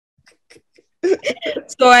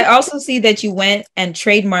So I also see that you went and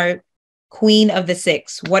trademarked Queen of the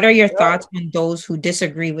Six. What are your thoughts on those who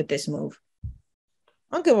disagree with this move?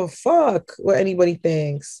 I don't give a fuck what anybody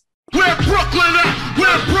thinks. Where Brooklyn at?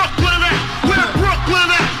 Where Brooklyn at? Where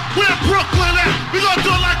Brooklyn at? Where Brooklyn at? We gonna do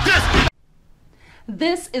it like this.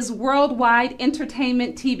 This is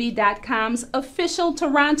WorldwideEntertainmentTV.com's official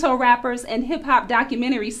Toronto rappers and hip hop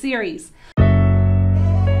documentary series.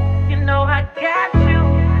 You know I got you.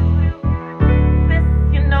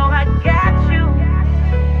 You know I got you.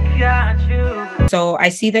 Got you. So I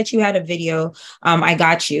see that you had a video, I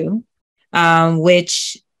Got You,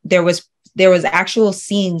 which there was actual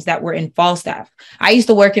scenes that were in Falstaff. I used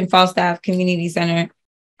to work in Falstaff Community Center.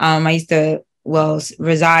 I used to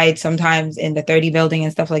reside sometimes in the 30 building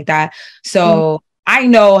and stuff like that. So I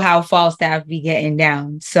know how Falstaff be getting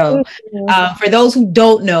down. So for those who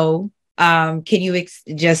don't know, can you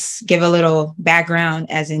just give a little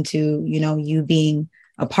background as into, you being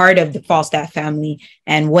a part of the Falstaff family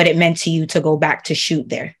and what it meant to you to go back to shoot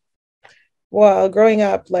there? Well, growing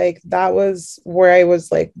up, that was where I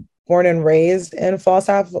was born and raised in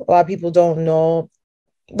Falstaff. A lot of people don't know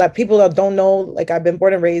that I've been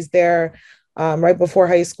born and raised there. Right before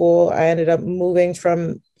high school, I ended up moving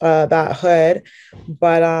from that hood,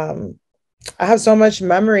 but I have so much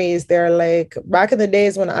memories there. Back in the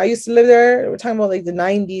days when I used to live there, we're talking about the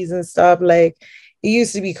 90s and stuff. It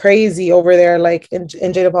used to be crazy over there, in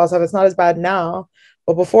Jada Falstaff. It's not as bad now,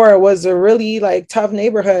 but before it was a really tough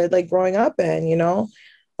neighborhood, growing up in, a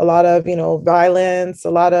lot of violence,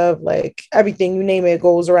 a lot of everything you name it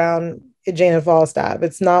goes around Jane and Falstaff.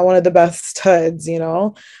 It's not one of the best hoods,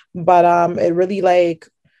 but it really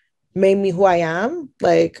made me who I am.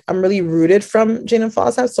 I'm really rooted from Jane and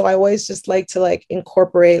Falstaff, so I always just like to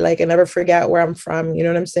incorporate and never forget where I'm from. You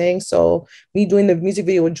know what I'm saying? So me doing the music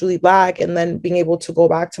video with Jully Black and then being able to go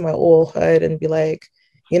back to my old hood and be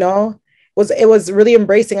it was really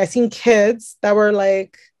embracing. I seen kids that were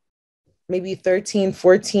maybe 13,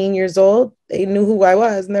 14 years old. They knew who I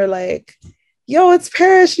was, and they're yo, it's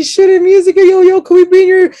Paris. She's shooting music. Yo, can we be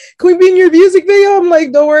in your music video? I'm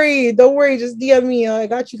don't worry, just DM me. I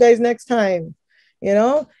got you guys next time.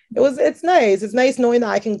 It's nice. It's nice knowing that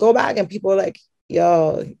I can go back and people are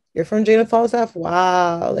yo, you're from Jane and Falstaff.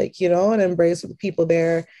 Wow, and embrace with the people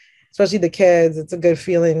there, especially the kids. It's a good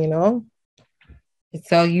feeling,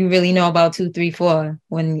 So you really know about 234.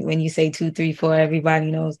 When you say 234,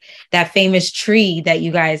 everybody knows that famous tree that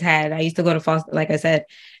you guys had. I used to go to Falstaff, like I said,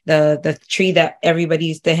 the tree that everybody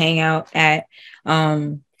used to hang out at.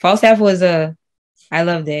 Falstaff was I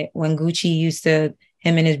loved it when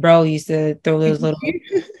him and his bro used to throw those little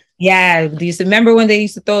do you remember when they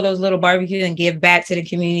used to throw those little barbecues and give back to the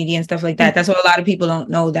community and stuff like that? That's what a lot of people don't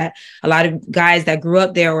know, that a lot of guys that grew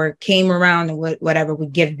up there or came around and whatever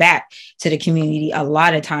would give back to the community a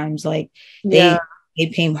lot of times. They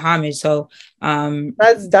pay homage. So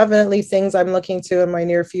that's definitely things I'm looking to in my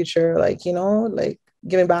near future,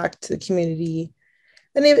 giving back to the community.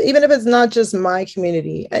 And even if it's not just my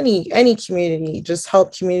community, any community, just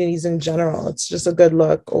help communities in general. It's just a good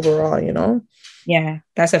look overall, Yeah,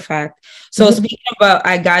 that's a fact. So speaking about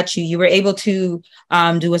I Got You, you were able to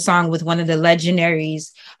do a song with one of the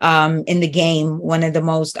legendaries in the game, one of the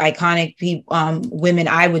most iconic women,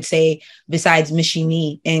 I would say, besides Michie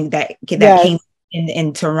Mee, and that came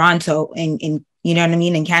in Toronto and in you know what I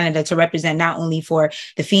mean, in Canada, to represent not only for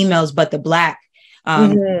the females but the Black.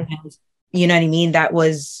 You know what I mean? That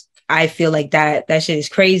was, I feel that shit is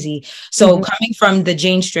crazy. So coming from the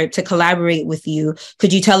Jane Strip to collaborate with you,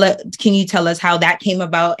 can you tell us how that came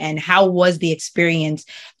about and how was the experience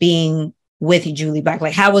being with Jully Black?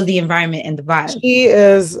 How was the environment and the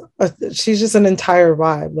vibe? She's just an entire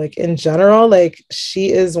vibe. In general,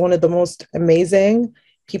 she is one of the most amazing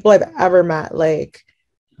people I've ever met.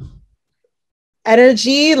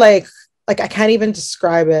 Energy, I can't even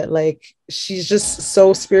describe it. She's just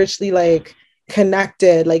so spiritually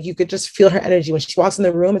connected. You could just feel her energy when she walks in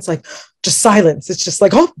the room. It's just silence. It's just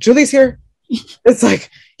oh, Jully's here. It's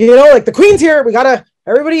the queen's here. We gotta,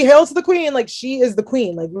 everybody hail to the queen. She is the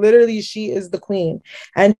queen. Literally, she is the queen.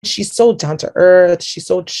 And she's so down to earth. She's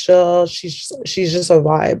so chill. She's just a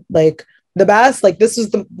vibe. The best. This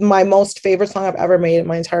is my most favorite song I've ever made in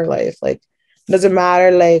my entire life. Doesn't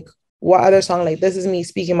matter what other song. This is me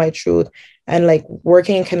speaking my truth, and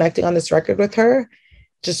working and connecting on this record with her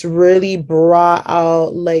just really brought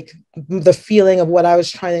out the feeling of what I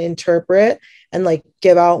was trying to interpret and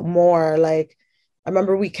give out more. I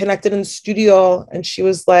remember we connected in the studio and she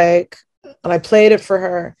was and I played it for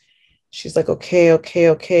her. She's okay.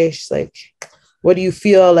 She's what do you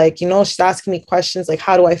feel? She's asking me questions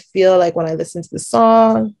how do I feel when I listen to the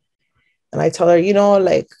song? And I tell her, you know,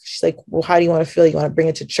 like, she's like, well, how do you want to feel? You want to bring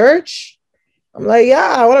it to church? I'm like,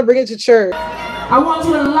 yeah, I want to bring it to church. I want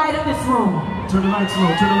you to light up this room. Turn the lights low,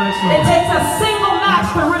 turn the lights low. It takes a single match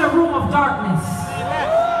to rid a room of darkness.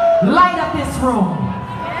 Light up this room.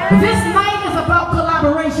 This night is about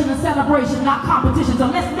collaboration and celebration, not competition. So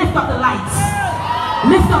let's lift up the lights.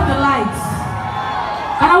 Lift up the lights.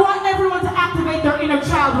 And I want everyone to activate their inner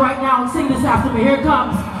child right now and sing this after me. Here it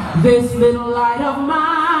comes. This little light of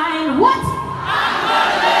mine. What? I'm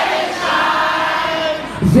gonna let it shine.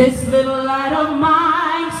 This little light of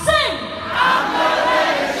mine. Sing. I'm gonna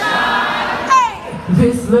let it shine. Hey.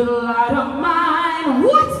 This little light of mine.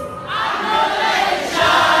 What? I'm gonna let it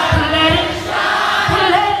shine. Let it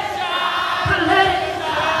shine. Let it shine. Let it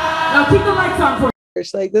shine. Now keep the lights on for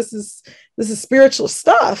like this is spiritual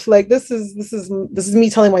stuff. Like this is me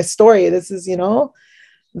telling my story. This is, you know,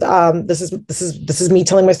 this is me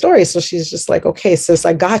telling my story. So she's just like, okay, sis,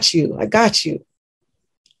 I got you.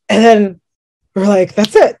 And then we're like,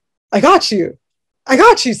 that's it. I got you,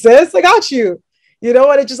 sis. I got you. You know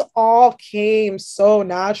what? It just all came so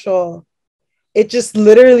natural. It just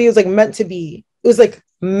literally was like meant to be. It was like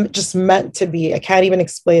just meant to be. I can't even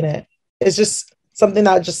explain it. It's just something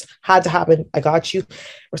that just had to happen. I got you.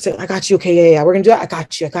 We're saying, I got you. Okay, yeah. We're gonna do it. I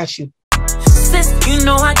got you. sis, you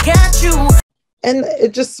know I got you. And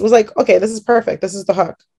it just was like, okay, this is perfect. This is the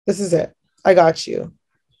hook. This is it. I got you.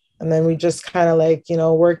 And then we just kind of like, you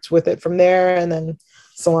know, worked with it from there, and then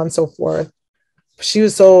so on and so forth. She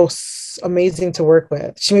was so amazing to work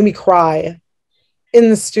with. She made me cry in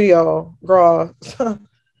the studio, girl.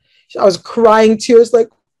 I was crying tears. Like,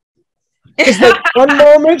 it's like one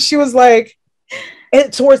moment she was like,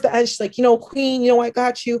 and towards the end, she's like, you know, Queen, you know, I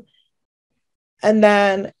got you. And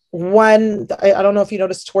then when, I don't know if you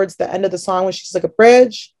noticed towards the end of the song, when she's like a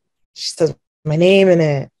bridge, she says my name in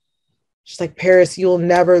it. She's like, Paris, you'll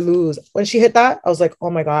never lose. When she hit that, I was like, oh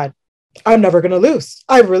my God, I'm never going to lose.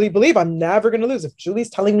 I really believe I'm never going to lose. If Jully's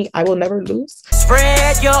telling me I will never lose.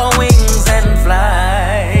 Spread your wings and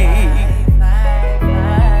fly.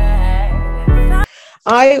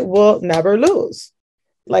 I will never lose.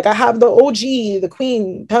 Like, I have the OG, the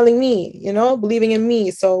Queen telling me, you know, believing in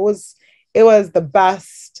me. So it was the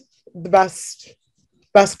best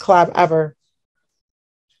collab ever.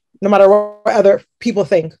 No matter what other people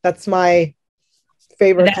think, that's my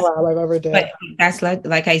favorite collab I've ever did. But that's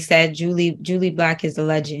like I said, Jully Black is a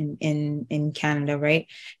legend in Canada, right?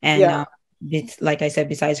 And yeah. It's like I said,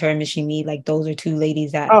 besides her and Michie Mee, like those are two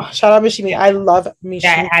ladies that. Oh, shout out Michie Mee! I love Michie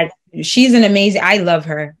Mee. She's an amazing. I love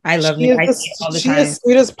her. I love her. I see it all the time. She is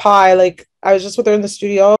sweet as pie. Like, I was just with her in the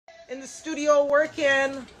studio.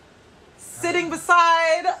 Working, sitting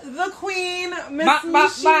beside the Queen, Miss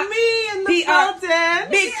Michie Mee in the fountain.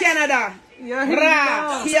 Big Canada. Yeah,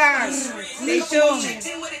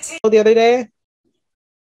 the other day,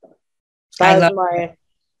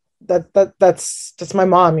 that's my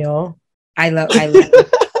mom, yo. I love her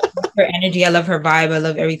energy. I love her vibe. I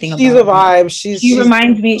love everything. She's a vibe. She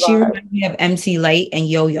reminds me of MC Light and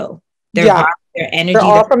Yo-Yo. Their energy. They're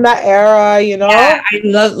all from that era, you know. Yeah, I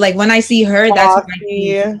love, like, when I see her, that's who I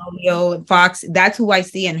see. Yo-Yo, Fox. That's who I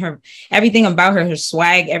see, and her everything about her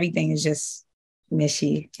swag, everything is just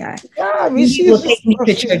Michie. Yeah, I mean, she will take me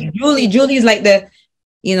to church. Jully is like the,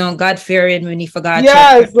 you know, God fearing when he forgot.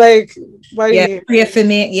 Yeah, it's like, prayer for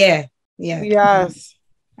me. Yeah. Yes.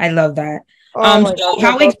 I love that. Oh my God,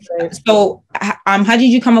 how did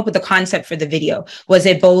you come up with the concept for the video? Was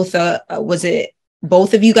it both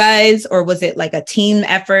of you guys, or was it like a team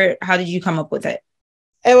effort? How did you come up with it?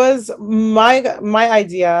 It was my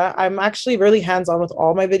idea. I'm actually really hands-on with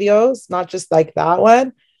all my videos, not just like that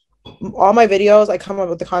one. All my videos, I come up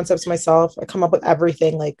with the concepts myself. I come up with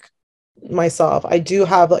everything like myself. I do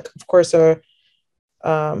have, like, of course, a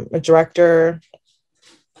director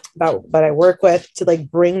that I work with to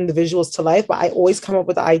like bring the visuals to life, but I always come up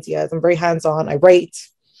with the ideas. I'm very hands-on. I write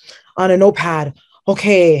on a notepad.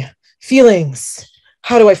 Okay, feelings.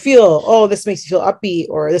 How do I feel? Oh, this makes me feel upbeat,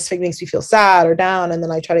 or this makes me feel sad or down. And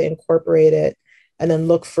then I try to incorporate it and then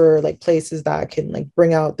look for like places that can like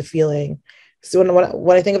bring out the feeling. So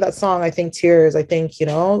when I think of that song, I think tears. I think, you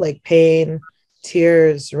know, like pain,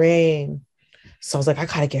 tears, rain. So I was like, I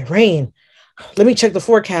gotta get rain. Let me check the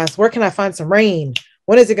forecast. Where can I find some rain?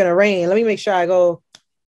 When is it going to rain? Let me make sure I go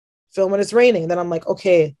film when it's raining. Then I'm like,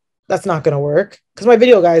 okay, that's not going to work because my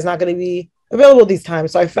video guy is not going to be available these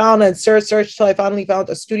times. So I found and searched till I finally found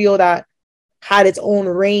a studio that had its own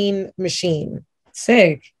rain machine.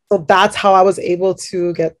 Sick. So that's how I was able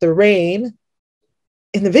to get the rain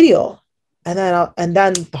in the video. And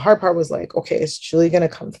then the hard part was like, okay, is Jully going to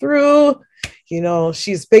come through? You know,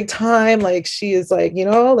 she's big time. Like, she is like, you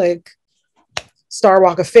know, like, Star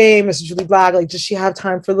Walk of Fame, Miss Jully Black. Like, does she have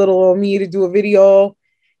time for little old me to do a video?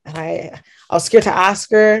 And I was scared to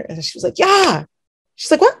ask her. And she was like, yeah.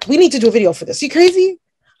 She's like, what? We need to do a video for this. Are you crazy?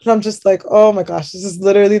 And I'm just like, oh my gosh, this is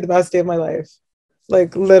literally the best day of my life.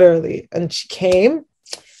 Like, literally. And she came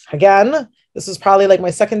again. This was probably like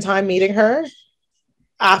my second time meeting her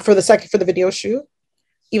for the video shoot,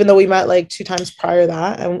 even though we met like 2 times prior to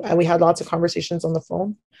that. And we had lots of conversations on the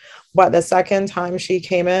phone. But the second time she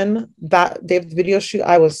came in, that day of the video shoot,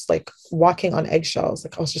 I was like walking on eggshells.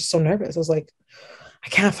 Like, I was just so nervous. I was like, I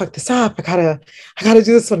can't fuck this up. I gotta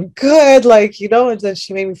do this one good. Like, you know, and then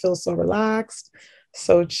she made me feel so relaxed,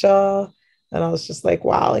 so chill. And I was just like,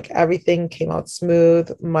 wow, like everything came out smooth.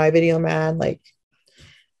 My video man like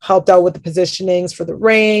helped out with the positionings for the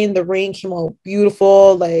rain. The rain came out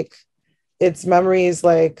beautiful. Like, it's memories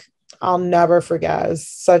like I'll never forget. It's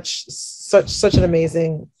such an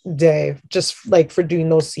amazing day just like for doing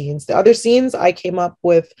those scenes. The other scenes I came up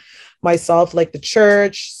with myself, like the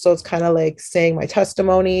church. So it's kind of like saying my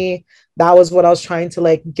testimony. That was what I was trying to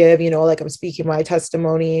like give, you know, like I'm speaking my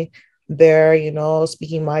testimony there, you know,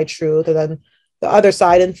 speaking my truth. And then the other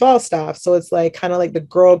side in Falstaff. So it's like kind of like the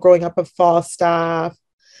girl growing up at Falstaff.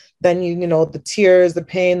 Then you know, the tears, the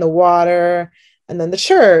pain, the water. And then the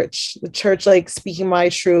church like speaking my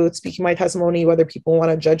truth, speaking my testimony, whether people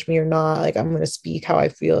want to judge me or not, like I'm going to speak how I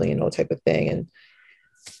feel, you know, type of thing.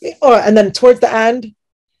 And then towards the end,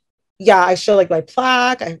 yeah, I show like my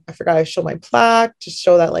plaque. I forgot I showed my plaque to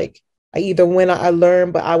show that like I either win or I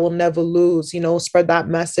learn, but I will never lose, you know, spread that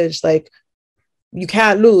message. Like, you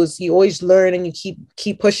can't lose. You always learn and you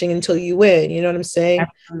keep pushing until you win. You know what I'm saying?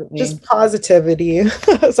 Absolutely. Just positivity.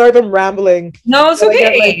 Sorry if I'm rambling. No, it's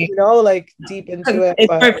okay. Like, you know, like deep into it.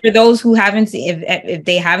 But for those who haven't seen, if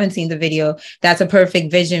they haven't seen the video, that's a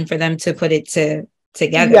perfect vision for them to put it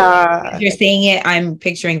together. Yeah. If you're saying it, I'm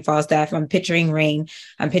picturing Falstaff, I'm picturing rain,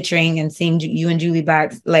 I'm picturing and seeing you and Jully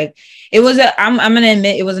Black. Like, it was I'm gonna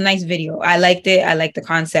admit it was a nice video. I liked it. I liked the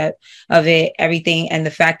concept of it, everything, and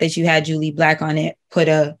the fact that you had Jully Black on it put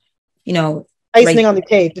a, you know, icing on the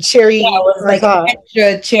cake, the cherry. Yeah, it was like an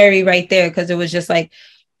extra cherry right there, because it was just like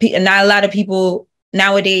not a lot of people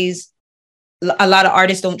nowadays. A lot of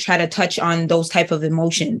artists don't try to touch on those type of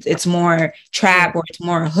emotions. It's more trap, or it's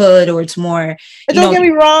more hood, or it's more. Don't get me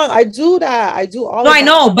wrong. I do that. I do all. No, I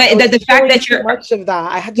know, but the fact that you're much of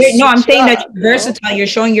that, I had to. No, I'm saying that you're versatile. You're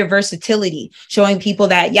showing your versatility, showing people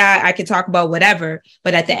that I can talk about whatever,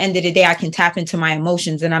 but at the end of the day, I can tap into my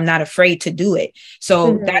emotions, and I'm not afraid to do it.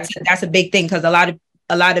 So that's a big thing, because a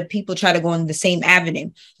lot of people try to go in the same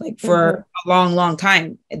avenue, like for a long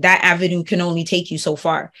time. That avenue can only take you so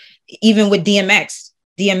far. Even with DMX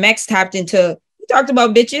tapped into, he talked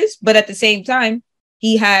about bitches, but at the same time,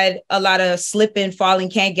 he had a lot of slipping, falling,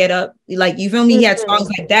 can't get up. Like, you feel me? He had songs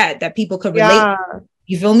like that people could relate. Yeah.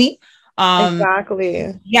 You feel me?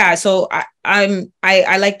 Exactly. Yeah. So I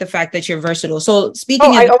like the fact that you're versatile. So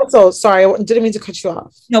speaking I also, sorry, I didn't mean to cut you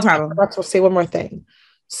off. No problem. I forgot to say one more thing.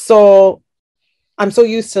 So I'm so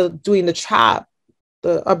used to doing the trap,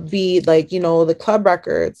 the upbeat, like, you know, the club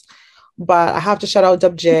records. But I have to shout out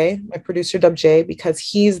Dub J, my producer Dub J, because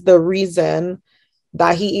he's the reason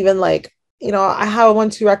that he even, like, you know, I have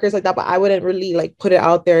 1-2 records like that, but I wouldn't really like put it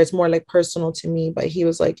out there. It's more like personal to me. But he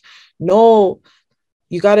was like, no,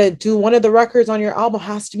 you got to do one of the records on your album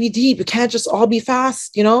has to be deep. It can't just all be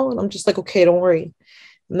fast, you know? And I'm just like, okay, don't worry.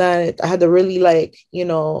 And then I had to really, like, you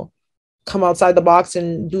know, come outside the box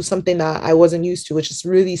and do something that I wasn't used to, which is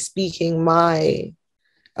really speaking my,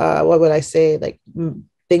 what would I say? Like,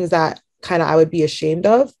 things that kind of I would be ashamed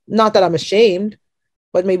of. Not that I'm ashamed,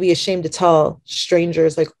 but maybe ashamed to tell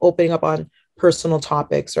strangers, like opening up on personal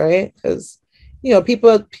topics, right? Because, you know,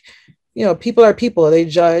 people are people. They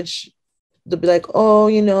judge. They'll be like, oh,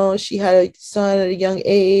 you know, she had a son at a young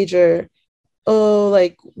age, or, oh,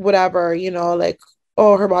 like, whatever, you know, like,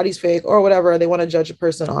 oh, her body's fake, or whatever they want to judge a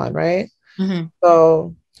person on, right?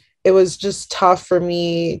 So it was just tough for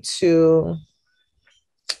me to,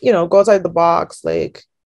 you know, go outside the box, like,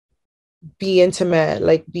 be intimate,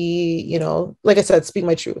 like, be, you know, like I said, speak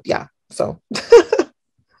my truth. Yeah. So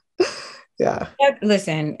yeah.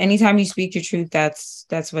 Listen, anytime you speak your truth, that's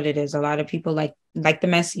what it is. A lot of people like the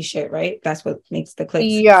messy shit, right? That's what makes the clicks.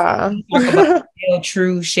 Yeah. Talk about real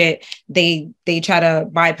true shit. They try to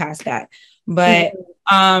bypass that. But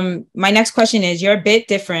my next question is, you're a bit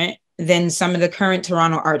different than some of the current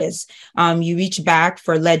Toronto artists. You reach back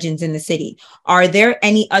for legends in the city. Are there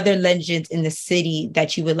any other legends in the city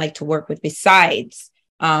that you would like to work with besides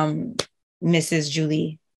Mrs.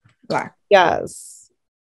 Jully Black? Yes.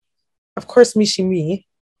 Of course, Michie Mee.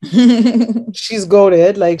 She's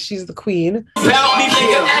goated, like, she's the queen.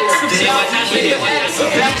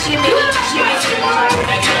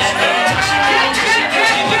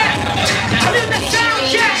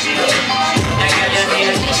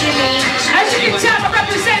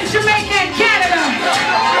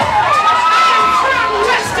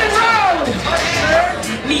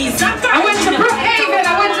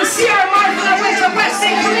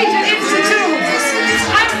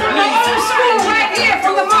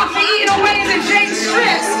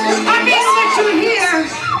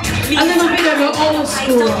 a little bit of the old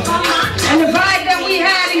school. And the vibe that we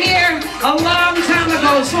had here a long time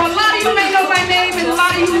ago. So a lot of you may know my name and a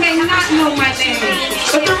lot of you may not know my name.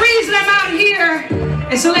 But the reason I'm out here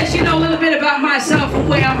is to let you know a little bit about myself and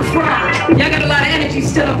where I'm from. Y'all got a lot of energy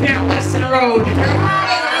still up here on Western Road.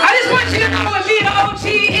 I just want you to know with being an OG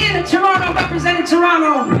in Toronto, representing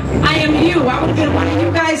Toronto, I am you. I would have been one of you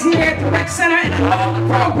guys here at the rec center and all the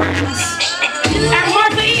programs. At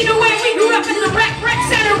Martha, either way, we grew up in the rec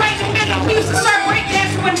center right in the middle. We used to start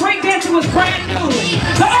breakdancing when breakdancing was brand new.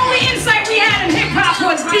 The only insight we had in hip hop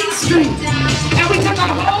was Beat Street. And we took a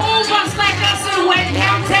whole bus like us and went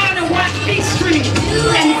downtown and watched Beat Street.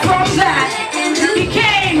 And from that,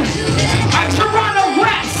 became a Toronto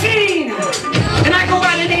rap scene. And I go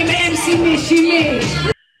by the name of MC Michie Mee.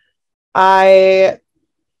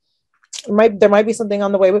 There might be something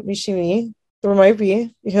on the way with Michie Mee. There might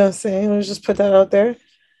be, you know what I'm saying? Let's just put that out there.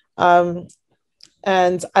 And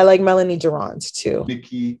I like Melanie Durant too.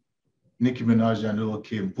 Nicki Minaj and Lil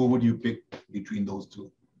Kim. Who would you pick between those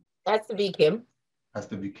two? Has to be Kim. Has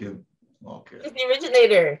to be Kim. Okay. She's the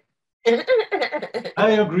originator.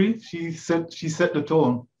 I agree. She set the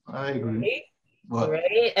tone. I agree.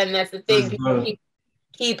 Right? And that's the thing. People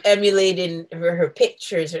keep emulating her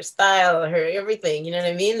pictures, her style, her everything. You know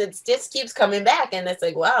what I mean? It just keeps coming back. And it's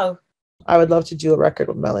like, wow. I would love to do a record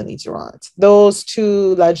with Melanie Durant. Those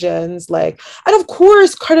two legends, like, and of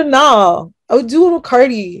course, Cardinal. I would do it with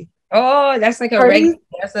Cardi. Oh, that's like a reggae.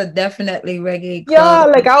 That's a definitely reggae. Yeah,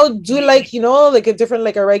 like I would do like, you know, like a different,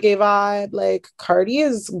 like a reggae vibe. Like Cardi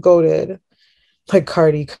is goated. Like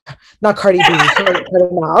Cardi, not Cardi B.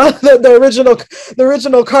 Cardinal. the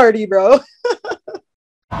original Cardi, bro.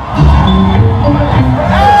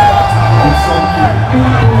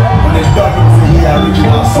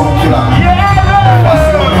 Original sound killer.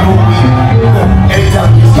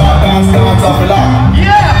 Anytime you start dance, dance off a lot.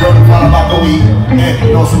 Don't fall back away.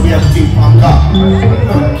 No, so we have to think on God.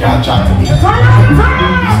 Can't chat to me. Start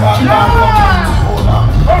dance, hold on.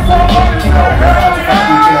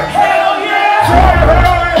 Hell yeah!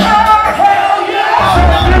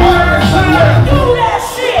 Do that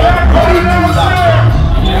shit!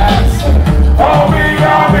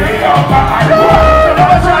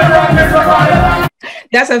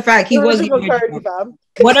 That's a fact. He was.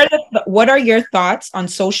 What are your thoughts on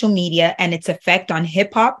social media and its effect on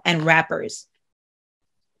hip hop and rappers?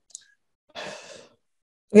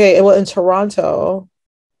 Okay, well, in Toronto,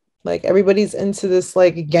 like everybody's into this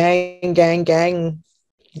like gang banging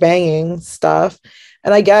stuff,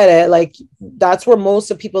 and I get it. Like that's where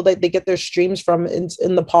most of people they get their streams from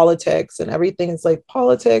in the politics and everything. It's like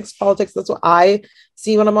politics. That's what I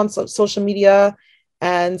see when I'm on social media,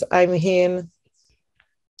 and I mean,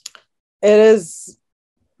 it is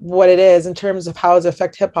what it is in terms of how it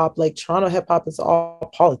affects hip hop. Like Toronto hip hop is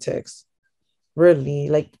all politics, really.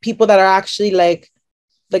 Like people that are actually like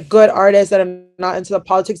good artists that are not into the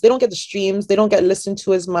politics, they don't get the streams, they don't get listened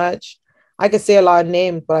to as much. I could say a lot of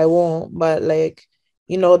names, but I won't. But like,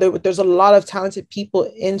 you know, there's a lot of talented people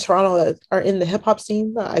in Toronto that are in the hip hop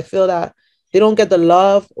scene that I feel that they don't get the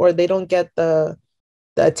love or they don't get the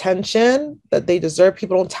attention that they deserve.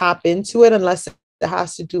 People don't tap into it unless it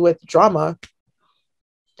has to do with drama.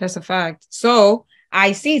 That's a fact. So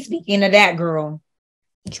I see, speaking of that girl.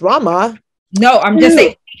 Drama? No, I'm just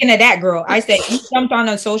saying, speaking of that girl, I said you jumped on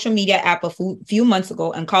a social media app a few months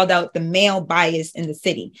ago and called out the male bias in the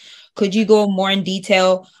city. Could you go more in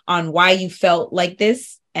detail on why you felt like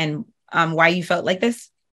this and why you felt like this?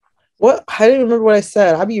 What? I didn't remember what I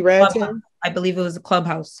said. I be ranting. Clubhouse. I believe it was a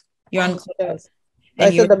Clubhouse. You're on Clubhouse.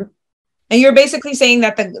 Yes. And you're basically saying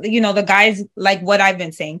that the guys, like what I've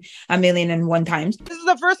been saying 1,000,001 times. This is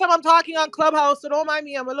the first time I'm talking on Clubhouse, so don't mind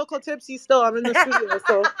me. I'm a little tipsy still. I'm in the studio,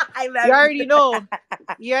 so you already know.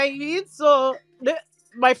 Yeah, you need. So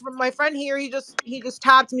my friend here, he just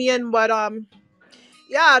tapped me in, but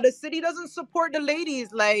yeah, the city doesn't support the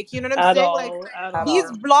ladies. Like, you know what I'm saying? Like these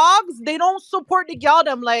vlogs, they don't support the gal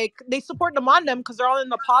them. Like they support them on them because they're all in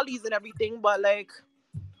the polys and everything. But like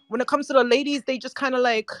when it comes to the ladies, they just kind of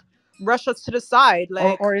like rush us to the side,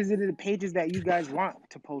 like, or is it the pages that you guys want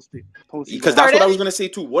to post it? Because that's what I was gonna say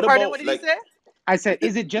too. What about, what did like, you say? I said,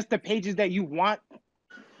 is it just the pages that you want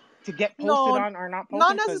to get posted on or not posted?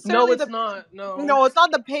 Not necessarily. No, it's not. No, it's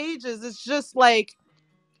not the pages. It's just like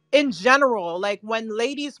in general, like when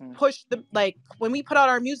ladies push when we put out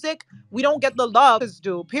our music, we don't get the love as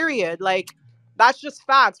do. Period. Like that's just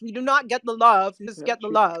facts. We do not get the love. Just get the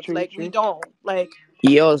love. True. We don't like.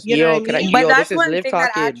 Yo, you know what I mean? But that's this is Liv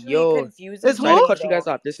talking. Yo, confuses trying to cut you guys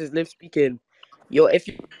off. This is Liv speaking. Yo, if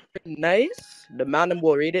you're nice, the man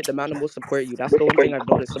will rate it, the man will support you. That's the one thing I've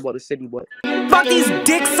noticed about the city, boy. Fuck these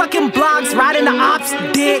dick sucking blogs, riding the ops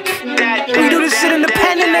dick. We do this shit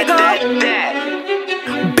independent,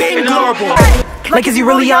 nigga. Big global. Like, is you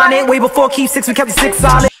really on it? Way before Keep Six, we kept the 6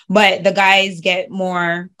 solid. But the guys get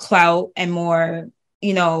more clout and more,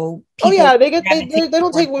 you know. Oh yeah, they don't take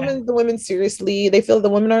the women seriously. They feel the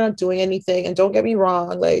women are not doing anything. And don't get me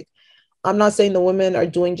wrong, like, I'm not saying the women are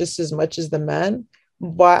doing just as much as the men,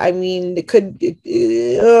 but I mean, it could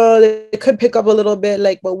pick up a little bit.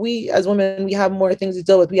 Like, but we as women, we have more things to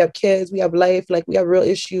deal with. We have kids, we have life, like we have real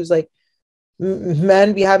issues. Like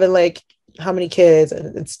men be having like how many kids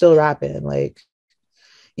and it's still rapping. Like,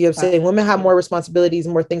 you know what I'm saying? Women have more responsibilities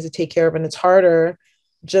and more things to take care of, and it's harder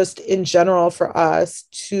just in general for us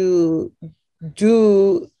to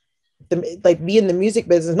do be in the music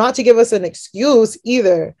business. Not to give us an excuse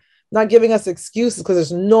either. Not giving us excuses, because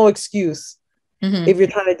there's no excuse if you're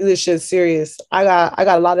trying to do this shit serious. I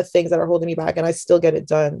got a lot of things that are holding me back, and I still get it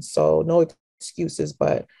done. So no excuses.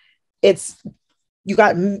 But it's, you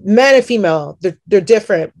got men and female. They're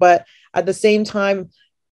different, but at the same time,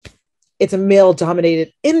 it's a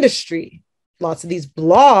male-dominated industry. Lots of these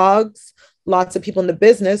blogs, lots of people in the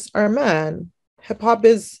business are men. Hip hop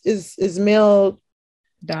is male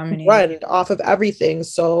dominated, run off of everything.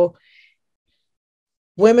 So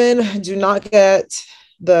women do not get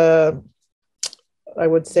the, I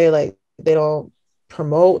would say, like, they don't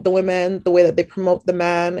promote the women the way that they promote the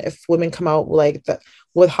man. If women come out like that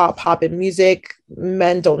with hop and music,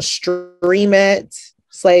 men don't stream it.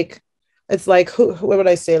 It's like who what would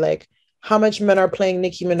I say? Like, how much men are playing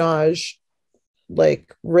Nicki Minaj?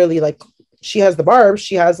 Like, really, like, she has the barbs,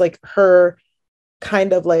 she has like her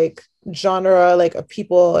kind of like genre, like, of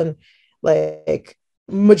people, and like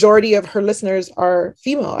majority of her listeners are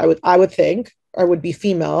female. I would think, or would be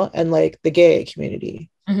female, and like the gay community,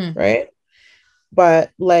 right?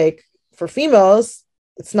 But like for females,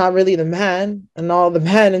 it's not really the man, and all the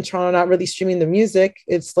men in Toronto not really streaming the music.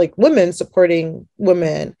 It's like women supporting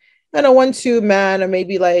women, and a 1-2 man, or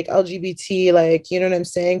maybe like LGBT, like, you know what I'm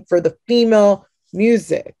saying, for the female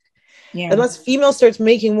music. Yeah. Unless female starts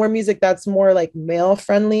making more music that's more like male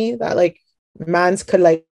friendly, that like mans could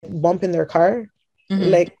like bump in their car,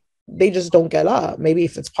 like, they just don't get up. Maybe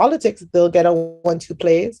if it's politics, they'll get a 1-2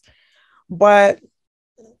 plays, but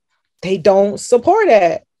they don't support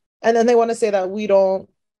it. And then they want to say that we don't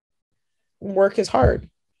work as hard.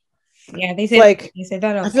 Yeah, they say, like, they say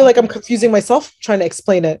that. I feel like I'm confusing myself trying to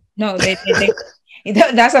explain it. No, they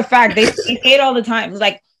that's a fact. They say it all the time.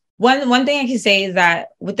 Like, one thing I can say is that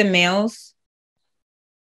with the males,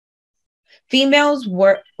 females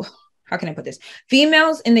work. How can I put this?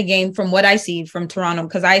 Females in the game, from what I see from Toronto,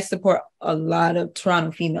 because I support a lot of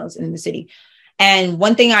Toronto females in the city. And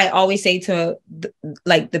one thing I always say to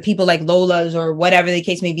the people like Lola's or whatever the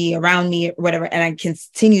case may be around me or whatever, and I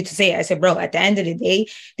continue to say it, I said, bro, at the end of the day,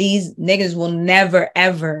 these niggas will never,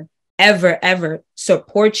 ever, ever, ever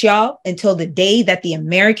support y'all until the day that the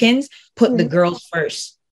Americans put the girls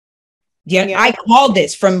first. Yeah, I called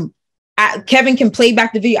this from... Kevin can play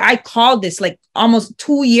back the video. I called this like almost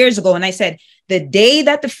 2 years ago, and I said the day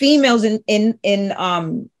that the females in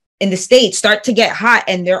the States start to get hot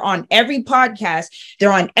and they're on every podcast,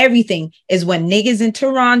 they're on everything, is when niggas in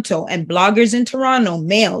Toronto and bloggers in Toronto,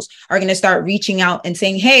 males, are going to start reaching out and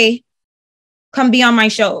saying, hey, come be on my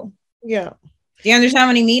show. Yeah. Do you understand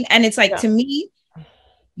what I mean? And it's like, to me,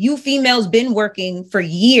 you females been working for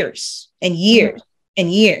years and years. And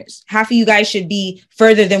years. Half of you guys should be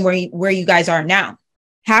further than where you guys are now.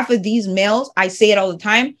 Half of these males, I say it all the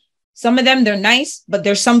time, some of them, they're nice, but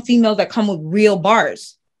there's some females that come with real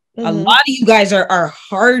bars. A lot of you guys are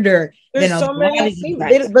harder. There's so many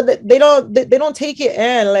females, but they don't take it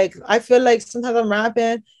in. Like, I feel like sometimes I'm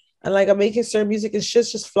rapping and like I'm making certain music and shit's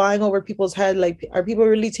just flying over people's head. Like, are people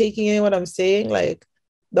really taking in what I'm saying? Like,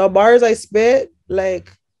 the bars I spit,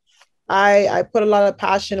 like, I put a lot of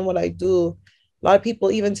passion in what I do. A lot of people,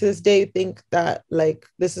 even to this day, think that like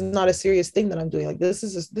this is not a serious thing that I'm doing. Like, this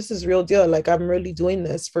is real deal. Like, I'm really doing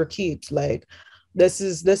this for keeps. Like, this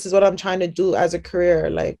is what I'm trying to do as a career.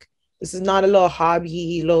 Like, this is not a little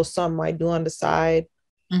hobby, little something I do on the side.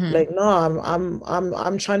 Like, no,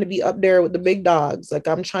 I'm trying to be up there with the big dogs. Like,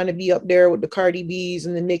 I'm trying to be up there with the Cardi B's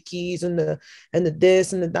and the Nickies and the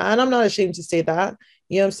this and the that. And I'm not ashamed to say that.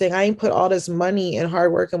 You know what I'm saying? I ain't put all this money and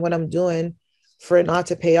hard work in what I'm doing for it not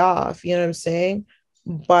to pay off, you know what I'm saying?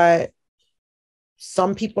 But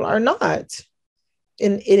some people are not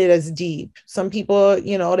in it as deep. Some people,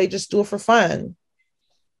 you know, they just do it for fun.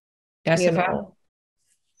 That's a fact.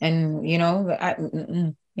 And, you know,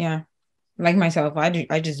 yeah, Like myself,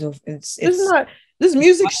 I just do. It's not this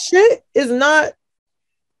music shit is not.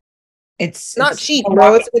 It's not cheap,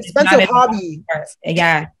 bro. It's an expensive hobby.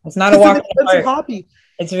 Yeah, it's not a walk in the park. Hobby.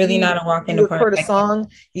 It's really not a walk in the park. You record a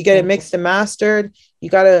song, you get it mixed and mastered. You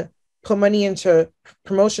gotta put money into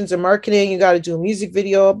promotions and marketing. You gotta do a music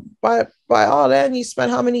video. By all that, and you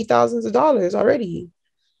spend how many thousands of dollars already?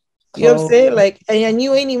 You know what I'm saying? Like, and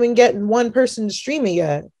you ain't even getting one person to stream it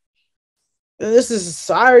yet. This is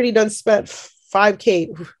I already done spent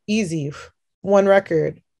 $5,000 easy, one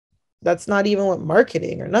record. That's not even with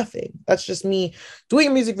marketing or nothing. That's just me doing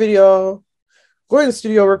a music video, going to the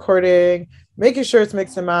studio recording, making sure it's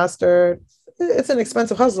mixed and mastered. It's an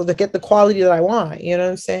expensive hustle to get the quality that I want. You know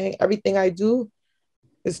what I'm saying? Everything I do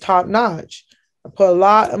is top notch. I put a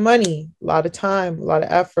lot of money, a lot of time, a lot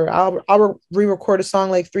of effort. I'll re-record a song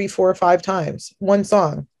like 3, 4, or 5 times, one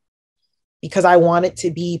song, because I want it to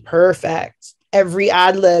be perfect. Every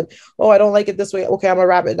ad lib, oh, I don't like it this way. Okay, I'm gonna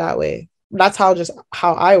rap it that way. That's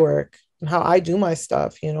how I work and how I do my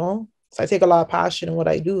stuff, you know? So I take a lot of passion in what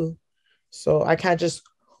I do. So I can't just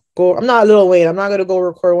go, I'm not Lil Wayne. I'm not gonna go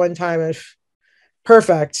record one time and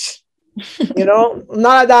perfect. You know,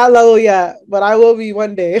 not at that level yet, but I will be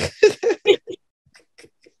one day.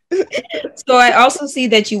 So I also see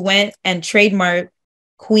that you went and trademarked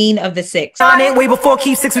Queen of the Six. On it way before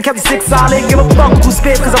Keep Six, we kept the 6 solid. Give a fuck who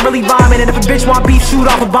spit, cause I'm really rhyming. And if a bitch want beef, shoot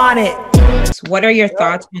off a bonnet. What are your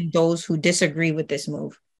thoughts on those who disagree with this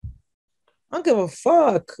move? I don't give a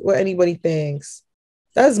fuck what anybody thinks.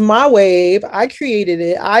 That's my wave. I created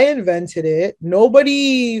it. I invented it.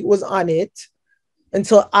 Nobody was on it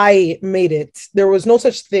until I made it. There was no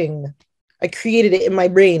such thing. I created it in my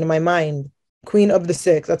brain, in my mind. Queen of the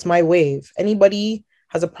Six. That's my wave. Anybody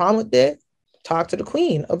has a problem with it, talk to the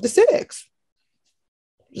Queen of the Six.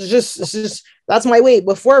 It's just that's my wave.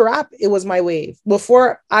 Before rap, it was my wave.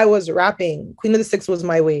 Before I was rapping, Queen of the Six was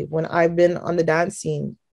my wave. When I've been on the dance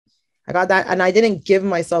scene, I got that, and I didn't give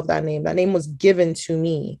myself that name. That name was given to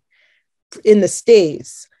me in the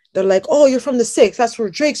States. They're like, "Oh, you're from the Six. That's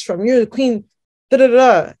where Drake's from. You're the Queen." Da da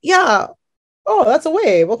da. Yeah. Oh, that's a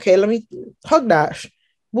wave. Okay, let me hug that.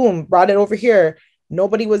 Boom, brought it over here.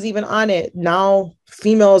 Nobody was even on it. Now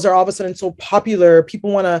females are all of a sudden so popular. People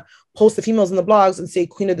want to post the females in the blogs and say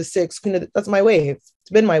Queen of the Six, that's my wave. It's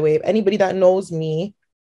been my wave. Anybody that knows me,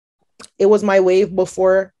 it was my wave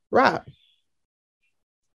before rap.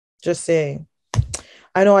 Just saying.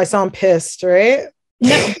 I know I sound pissed, right?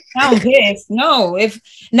 No, sound pissed. No, if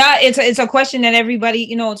not, it's a question that everybody,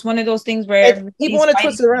 you know, it's one of those things where people want to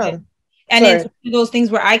twist it around. And it's one of those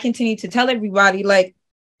things where I continue to tell everybody, like,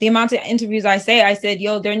 the amount of interviews I said,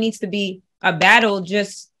 yo, there needs to be a battle.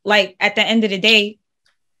 Just like at the end of the day,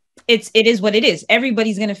 it is what it is.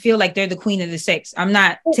 Everybody's gonna feel like they're the Queen of the Six. I'm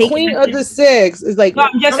not taking Queen of the Six is like. No,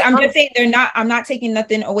 I'm just saying they're not. I'm not taking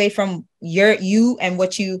nothing away from you and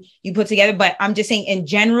what you put together. But I'm just saying in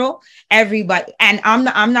general, everybody. And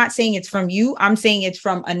I'm not saying it's from you. I'm saying it's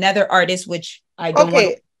from another artist, which I don't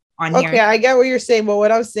want on here. Okay, I get what you're saying, but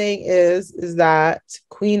what I'm saying is that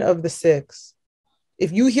Queen of the Six.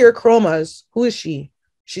 If you hear Chromas, who is she?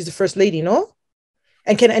 She's the first lady, no?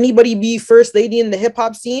 And can anybody be first lady in the hip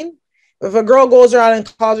hop scene? If a girl goes around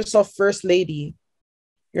and calls herself first lady,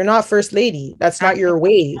 you're not first lady. That's not your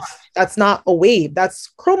wave. That's not a wave.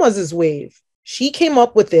 That's Chromas' wave. She came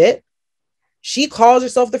up with it. She calls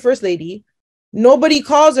herself the first lady. Nobody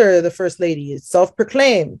calls her the first lady. It's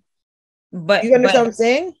self-proclaimed. But you understand what I'm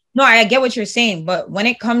saying? No, I get what you're saying. But when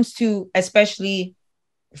it comes to especially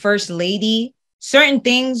first lady, certain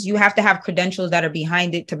things you have to have credentials that are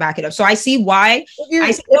behind it to back it up. So I see why.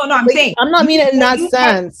 I'm saying I'm not meaning it in that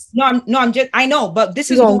sense. I know, but this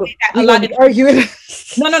is the way that a lot of arguing.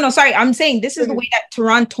 No. Sorry, I'm saying this is the way that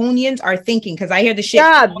Torontonians are thinking because I hear the shit.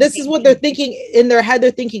 Yeah, this is what they're thinking in their head. They're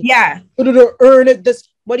thinking, yeah, to earn it. This,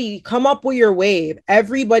 buddy, come up with your wave.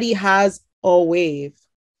 Everybody has a wave.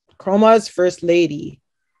 Chroma's first lady.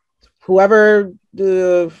 Who else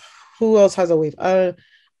has a wave?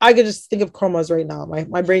 I could just think of Chromas right now.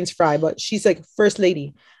 My brain's fried, but she's like first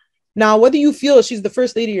lady. Now, whether you feel she's the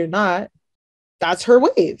first lady or not, that's her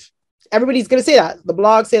wave. Everybody's going to say that. The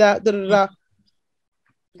blogs say that.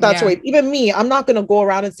 That's her wave. Even me, I'm not going to go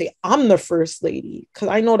around and say I'm the first lady because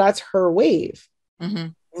I know that's her wave. Mm-hmm.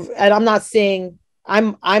 And I'm not saying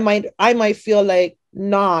I might feel like,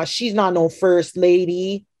 nah, she's not no first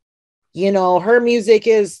lady. You know, her music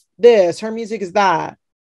is this, her music is that.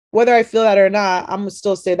 Whether I feel that or not, I'm gonna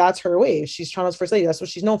still say that's her wave. She's Toronto's first lady. That's what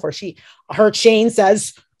she's known for. Her chain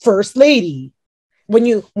says first lady.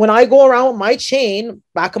 When I go around with my chain,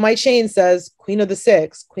 back of my chain says Queen of the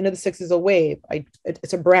Six. Queen of the Six is a wave.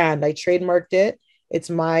 It's a brand. I trademarked it. It's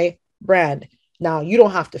my brand. Now, you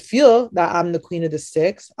don't have to feel that I'm the queen of the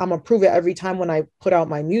six. I'm gonna prove it every time when I put out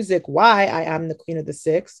my music why I am the queen of the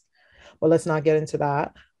six. But let's not get into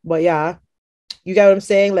that. But yeah, you get what I'm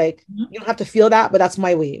saying? Like, you don't have to feel that, but that's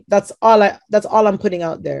my way. That's all I'm putting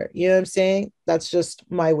out there. You know what I'm saying? That's just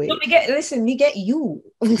my way. No, we get you.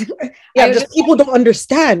 Yeah, just people don't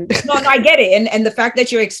understand. No, I get it. And the fact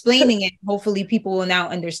that you're explaining it, hopefully people will now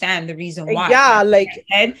understand the reason why. Yeah, like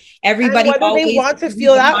everybody whether they want to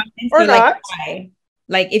feel that or not.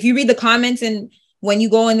 Like if you read the comments and when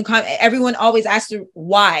you go in the comment, everyone always asks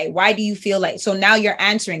why. Why do you feel like? So now you're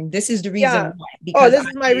answering. This is the reason why. Because this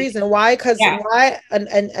is my reason why. Because why?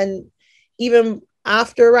 And even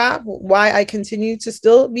after rap, why I continue to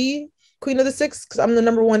still be queen of the six? Because I'm the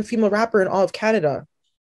 #1 female rapper in all of Canada.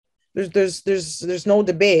 There's no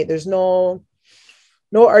debate. There's no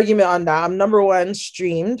argument on that. I'm #1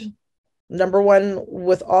 streamed, #1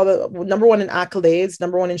 with all the #1 in accolades,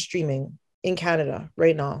 #1 in streaming in Canada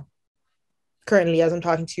right now. Currently, as I'm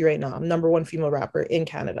talking to you right now, I'm #1 female rapper in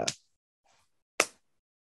Canada.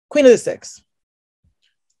 Queen of the six.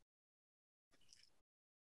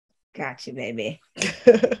 Gotcha, baby.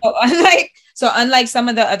 so unlike some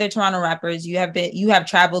of the other Toronto rappers, you have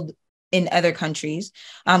traveled in other countries.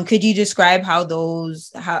 Could you describe how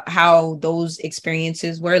those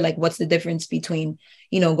experiences were? Like, what's the difference between,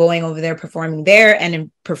 going over there, performing there, and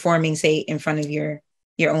in performing, say, in front of your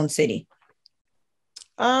own city?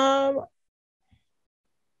 I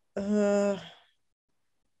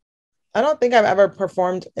don't think I've ever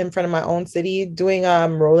performed in front of my own city. Doing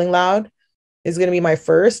Rolling Loud is going to be my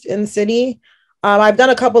first in city. I've done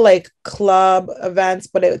a couple like club events,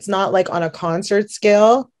 but it's not like on a concert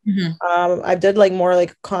scale. I did like more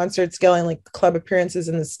like concert scale and like club appearances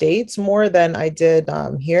in the States more than I did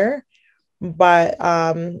here. But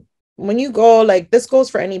when you go, like, this goes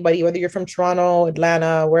for anybody, whether you're from Toronto,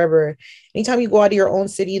 Atlanta, wherever, anytime you go out of your own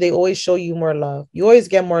city, they always show you more love. You always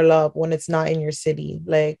get more love when it's not in your city.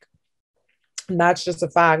 Like, that's just a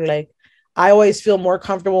fact. Like, I always feel more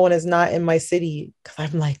comfortable when it's not in my city, because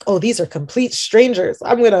I'm like, oh, these are complete strangers.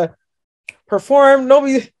 I'm going to perform.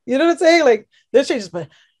 Nobody, you know what I'm saying? Like, they're strangers, but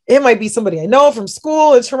it might be somebody I know from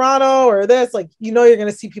school in Toronto or this. Like, you're going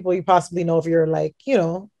to see people you possibly know if you're like,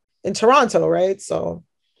 in Toronto, right? So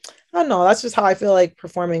I don't know. That's just how I feel like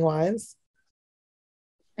performing wise.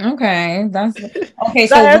 Okay, that's okay. Did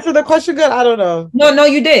that answer the question good? I don't know. No,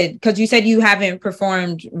 you did, because you said you haven't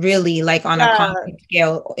performed really like on a concert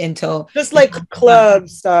scale until just like club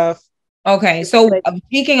stuff. Okay, so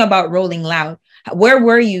speaking about Rolling Loud, where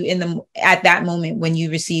were you at that moment when you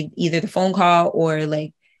received either the phone call or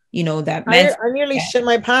like that message? I nearly shit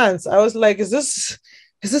my pants. I was like, is this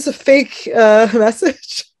a fake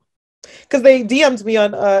message? Because they DM'd me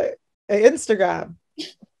on Instagram.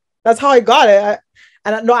 That's how I got it.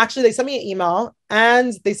 No, actually, they sent me an email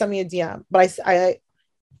and they sent me a DM. But I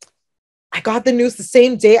got the news the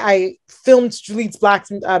same day I filmed Jully Black's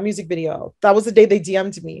music video. That was the day they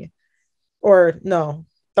DM'd me. Or no,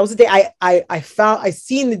 that was the day I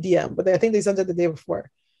seen the DM, but I think they sent it the day before.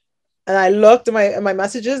 And I looked at my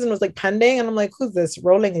messages and it was like pending. And I'm like, who's this?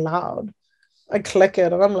 Rolling Loud. I click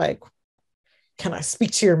it and I'm like, can I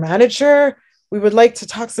speak to your manager? We would like to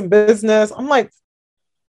talk some business. I'm like,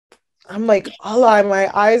 Allah, my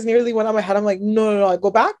eyes nearly went on my head. I'm like, no. I go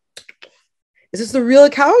back. Is this the real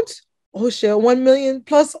account? Oh shit, 1 million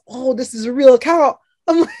plus. Oh, this is a real account.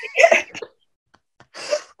 I'm like,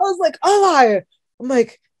 I was like, Allah. I'm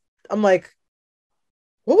like,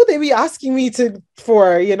 what would they be asking me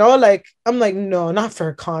for? Like, I'm like, no, not for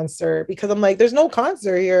a concert, because I'm like, there's no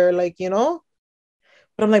concert here, like, But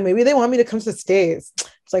I'm like, maybe they want me to come to the States.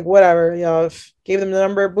 It's like, whatever, gave them the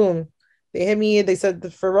number, boom. They hit me, they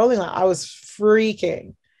said for Rolling Loud. I was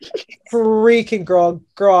freaking girl.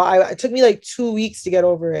 It took me like 2 weeks to get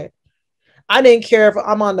over it. I didn't care if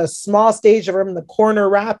I'm on the small stage or I'm in the corner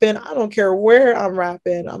rapping. I don't care where I'm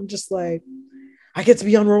rapping. I'm just like, I get to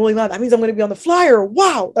be on Rolling Loud. That means I'm going to be on the flyer.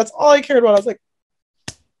 Wow. That's all I cared about. I was like,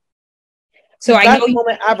 so I know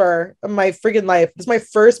moment ever in my freaking life. This is my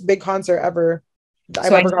first big concert ever. So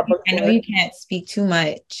I know you can't speak too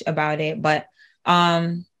much about it, but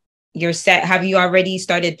your set, have you already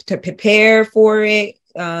started to prepare for it?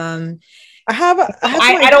 I don't want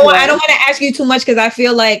to ask you too much, because I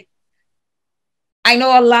feel like I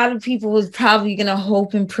know a lot of people was probably gonna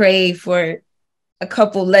hope and pray for a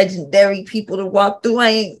couple legendary people to walk through. I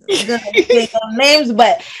ain't gonna say no names,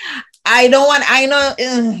 but I know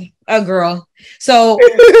a girl. So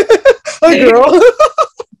a girl.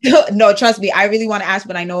 No, trust me, I really want to ask,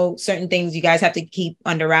 but I know certain things you guys have to keep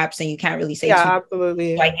under wraps and you can't really say. Yeah,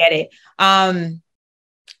 absolutely. So I get it.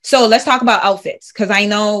 So let's talk about outfits, because I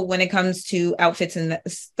know when it comes to outfits and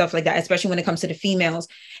stuff like that, especially when it comes to the females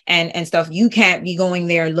and stuff, you can't be going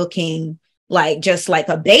there looking like just like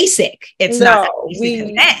a basic. It's not a basic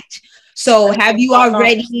event. So have you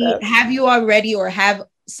already or have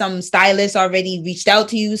some stylists already reached out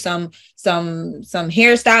to you? Some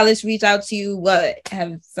hairstylists reach out to you? What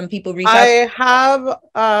have some people reached out to you? I have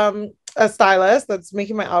a stylist that's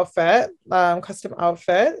making my outfit, custom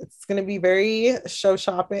outfit. It's gonna be very show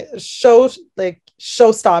stopping.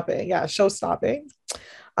 Yeah, show stopping.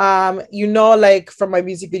 You know, like from my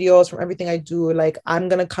music videos, from everything I do, like I'm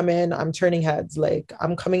gonna come in, I'm turning heads, like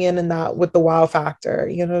I'm coming in that with the wow factor,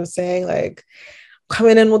 you know what I'm saying? Like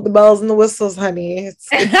coming in with the bells and the whistles, honey. It's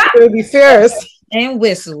gonna be fierce. And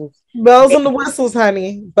whistles. Bells and the whistles,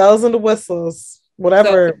 honey. Bells and the whistles.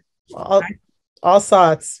 Whatever. So, all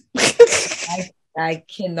sorts. I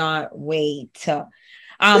cannot wait to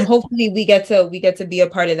hopefully we get to be a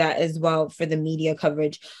part of that as well for the media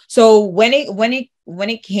coverage. So when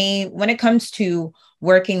it comes to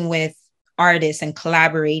working with artists and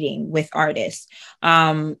collaborating with artists,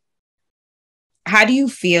 how do you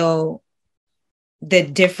feel the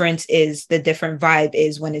different vibe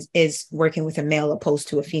is when it is working with a male opposed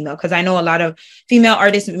to a female? Because I know a lot of female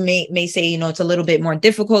artists may say, you know, it's a little bit more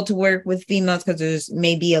difficult to work with females because there's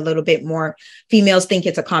maybe a little bit more females think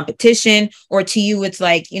it's a competition, or to you it's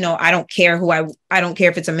like, you know, I don't care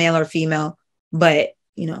if it's a male or female, but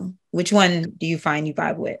you know, which one do you find you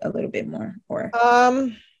vibe with a little bit more? Or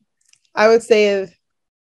I would say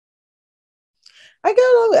I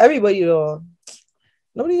get along with everybody though.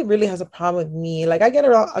 Nobody really has a problem with me. Like I get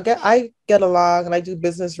along and I do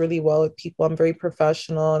business really well with people. I'm very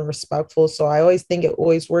professional and respectful. So I always think it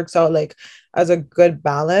always works out like as a good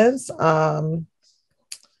balance.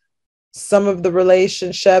 Some of the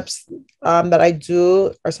relationships that I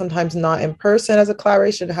do are sometimes not in person as a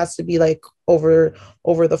collaboration. It has to be like over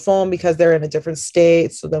the phone because they're in a different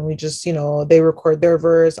state. So then we just, you know, they record their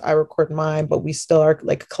verse, I record mine, but we still are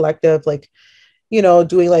like a collective, like, you know,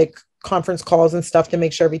 doing like conference calls and stuff to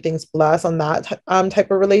make sure everything's blessed on that type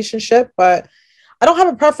of relationship. But I don't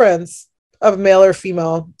have a preference of male or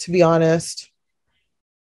female, to be honest.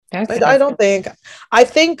 I don't think. I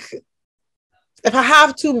think if I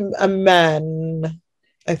have to, a man.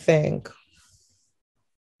 I think.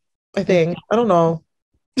 I don't know.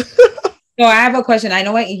 So I have a question. I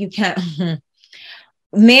know what you can't.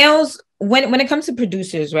 Males, when it comes to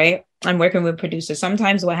producers, right? I'm working with producers.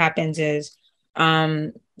 Sometimes what happens is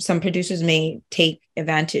some producers may try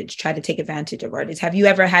to take advantage of artists. Have you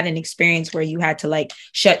ever had an experience where you had to like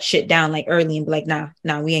shut shit down like early and be like, nah,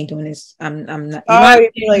 we ain't doing this. I'm not.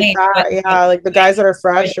 Like that. Yeah, like the guys that are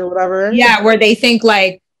fresh or whatever. Yeah, where they think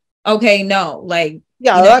like, okay, no, like,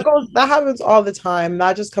 yeah, that happens all the time.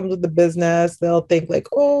 That just comes with the business. They'll think like,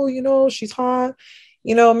 oh, you know, she's hot.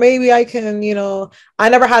 You know, maybe I can, you know, I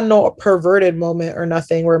never had no perverted moment or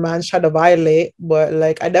nothing where man's tried to violate, but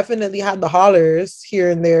like I definitely had the hollers here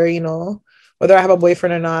and there, you know, whether I have a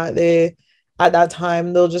boyfriend or not. They at that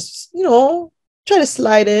time they'll just, you know, try to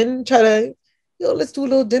slide in, let's do a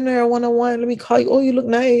little dinner one-on-one. Let me call you. Oh, you look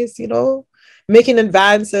nice, you know, making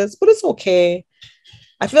advances, but it's okay.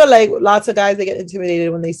 I feel like lots of guys, they get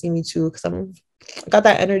intimidated when they see me too, because I got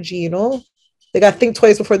that energy, you know. They got to think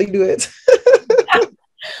twice before they do it.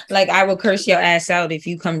 Like I will curse your ass out if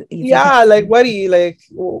you come. Like what do you like?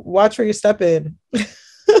 Watch where you step in.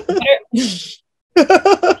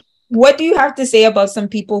 What do you have to say about some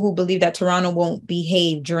people who believe that Toronto won't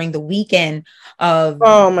behave during the weekend of?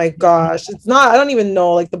 Oh my gosh, it's not. I don't even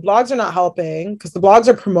know. Like the blogs are not helping because the blogs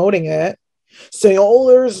are promoting it, saying, "Oh,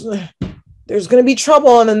 there's gonna be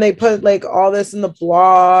trouble," and then they put like all this in the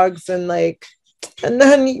blogs and like, and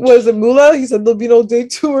then was it Mula? He said there'll be no day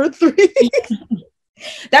 2 or 3.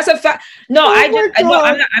 That's a fact. No, I'm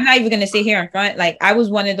not even gonna sit here in front. Like I was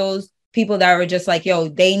one of those people that were just like, yo,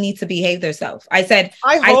 they need to behave themselves. I said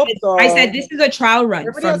this is a trial run.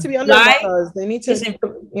 Everybody has to be under laws. They need to,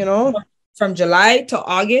 you know, from July to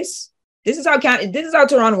August. This is how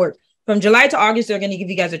Toronto works. From July to August, they're gonna give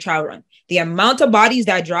you guys a trial run. The amount of bodies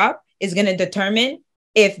that drop is gonna determine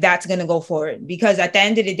if that's going to go forward, because at the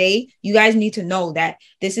end of the day, you guys need to know that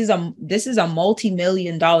this is a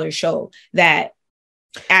multi-million-dollar show that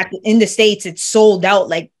in the States it's sold out.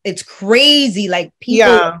 Like it's crazy. Like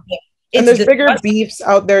people, and there's bigger beefs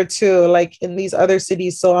out there too, like in these other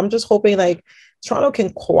cities. So I'm just hoping like Toronto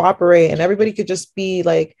can cooperate and everybody could just be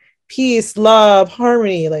like peace, love,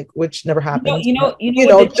 harmony, like which never happens. You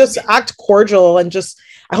know, just act cordial and just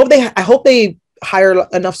I hope they hire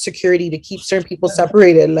enough security to keep certain people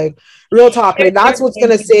separated. Like real talk, like that's what's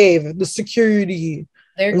gonna save the security.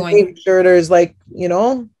 They're going make sure there's like, you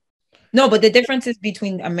know. No, but the differences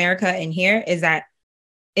between America and here is that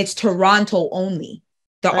it's Toronto only.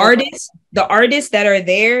 The artists that are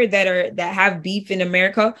there that have beef in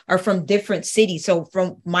America are from different cities. So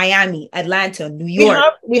from Miami, Atlanta, New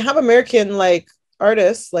York. We have American like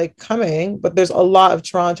artists like coming, but there's a lot of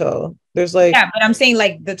Toronto. There's like, yeah, but I'm saying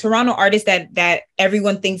like the Toronto artists that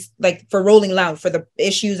everyone thinks like for Rolling Loud, for the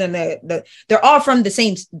issues and they're all from the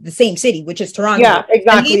same city, which is Toronto. Yeah,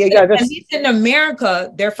 exactly. At least in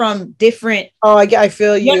America, they're from different. Oh, I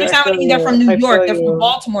feel you. You understand what I mean? They're from New York. They're from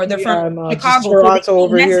Baltimore. They're from Chicago. Toronto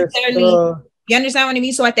over here. You understand what I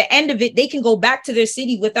mean? So at the end of it, they can go back to their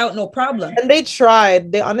city without no problem. And they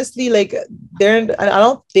tried. They honestly like I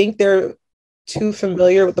don't think they're too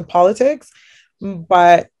familiar with the politics,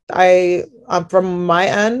 but from my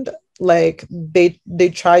end, like they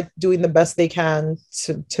tried doing the best they can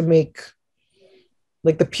to make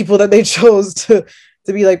like the people that they chose to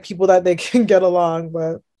be like people that they can get along.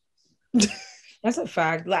 But that's a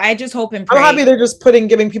fact. Like, I just hope and pray. I'm happy they're just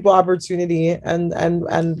giving people opportunity and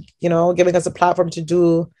you know, giving us a platform to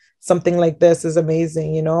do something like this is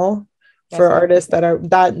amazing, you know, for artists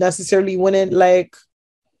that necessarily wouldn't like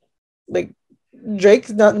Drake's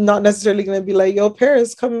not necessarily going to be like, yo,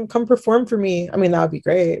 Paris, come perform for me. I mean, that would be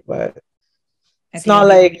great, but it's not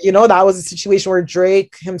like, you know, that was a situation where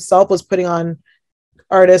Drake himself was putting on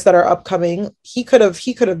artists that are upcoming. He could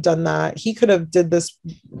have done that. He could have did this,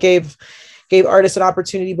 gave artists an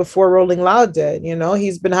opportunity before Rolling Loud did. You know,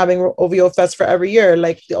 he's been having OVO Fest for every year,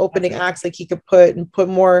 like the opening acts, like he could put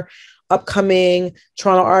more upcoming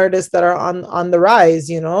Toronto artists that are on the rise,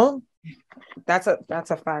 you know. That's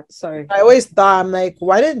a fact. Sorry. I always thought, I'm like,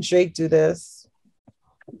 why didn't Drake do this?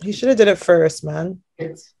 He should have did it first, man.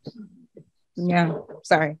 Yeah.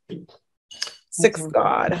 Sorry. Sixth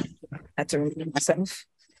God. I had to remove myself.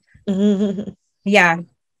 Yeah.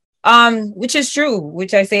 Which is true,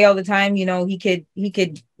 which I say all the time, you know, he can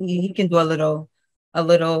do a little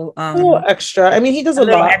extra. I mean, he does a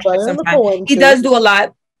lot, but he does do a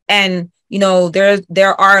lot. And you know,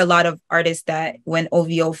 there are a lot of artists that when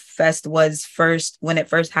OVO Fest when it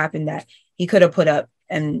first happened, that he could have put up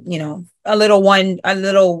and, you know, a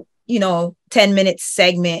little, you know, 10-minute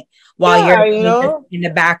segment while you're in the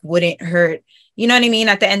back wouldn't hurt. You know what I mean?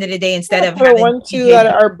 At the end of the day, instead of having 1-2 that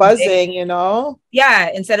are buzzing, you know?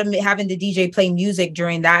 Yeah. Instead of having the DJ play music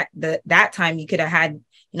during that time, you could have had,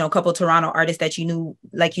 you know, a couple Toronto artists that you knew,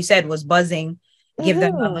 like you said, was buzzing, give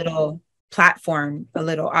them a little platform, a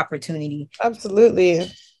little opportunity. Absolutely.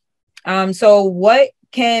 So what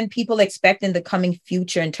can people expect in the coming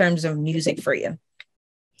future in terms of music for you?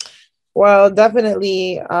 Well,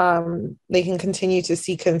 definitely they can continue to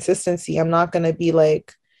see consistency. I'm not going to be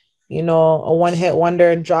like, you know, a one-hit wonder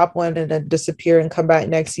and drop one and then disappear and come back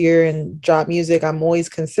next year and drop music. I'm always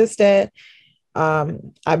consistent.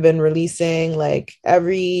 I've been releasing like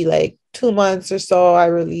every 2 months or so. I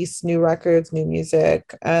release new records, new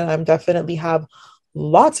music, and I'm definitely have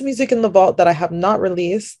lots of music in the vault that I have not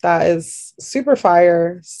released that is super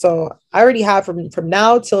fire. So I already have from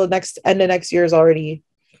now till end of next year is already.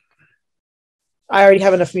 I already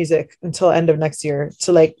have enough music until end of next year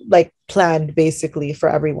to like planned basically for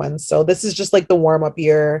everyone. So this is just like the warm up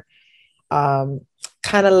year, kind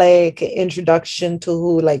of like introduction to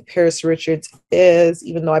who like Paris Richards is.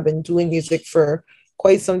 Even though I've been doing music for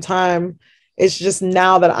quite some time, it's just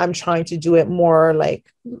now that I'm trying to do it more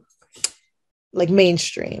like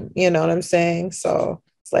mainstream. You know what I'm saying? So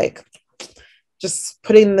it's like just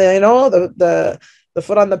putting the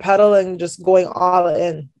foot on the pedal and just going all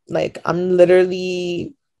in. Like I'm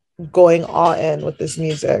literally going all in with this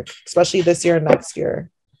music, especially this year and next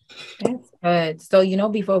year. That's good. So, you know,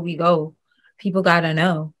 before we go, people gotta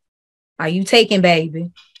know, are you taking,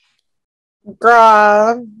 baby?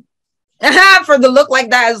 Girl. For the look like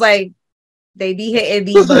that, is like they be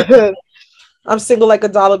hitting me. But I'm single like a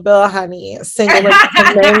dollar bill, honey. Single like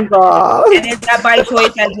a mango. And is that by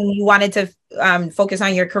choice, as in you wanted to focus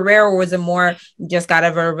on your career, or was it more you just got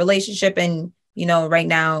out of a relationship and, you know, right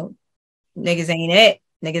now niggas ain't it,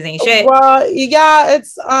 niggas ain't shit? Well, yeah,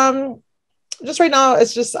 it's just right now,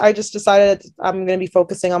 it's just I just decided I'm gonna be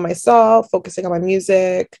focusing on myself, focusing on my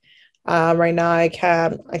music. Right now I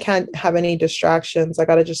can't have any distractions. I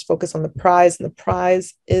gotta just focus on the prize, and the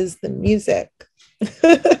prize is the music.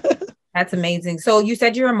 That's amazing. So you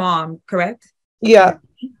said you're a mom, correct? Yeah.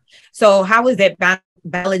 So how is it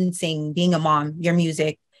balancing being a mom, your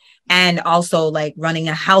music, and also like running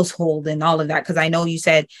a household and all of that? Because I know you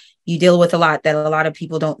said you deal with a lot that a lot of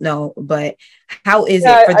people don't know, but how is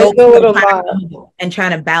it for those who and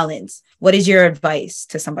trying to balance? What is your advice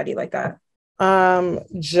to somebody like that?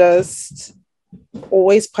 Just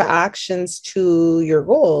always put actions to your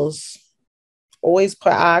goals. Always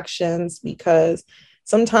put actions, because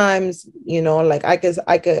sometimes, you know, like I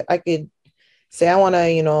could say I want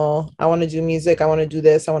to do music, I want to do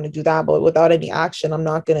this, I want to do that, but without any action, I'm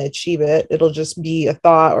not going to achieve it. It'll just be a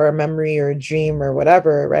thought or a memory or a dream or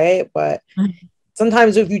whatever, right? But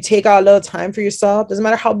sometimes if you take out a little time for yourself, doesn't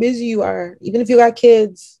matter how busy you are, even if you got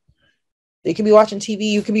kids, they could be watching TV,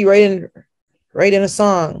 you could be writing a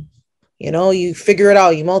song, you know, you figure it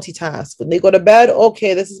out, you multitask. When they go to bed,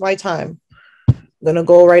 okay, this is my time. I'm going to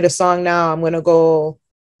go write a song now. I'm going to go,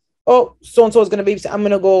 oh, so-and-so is going to babysit. I'm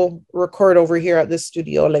going to go record over here at this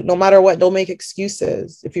studio. Like, no matter what, don't make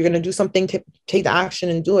excuses. If you're going to do something, take the action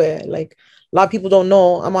and do it. Like, a lot of people don't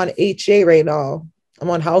know I'm on HA right now.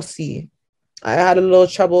 I'm on House C. I had a little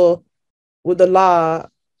trouble with the law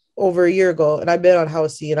over a year ago, and I've been on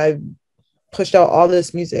House C, and I pushed out all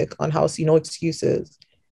this music on House C, no excuses.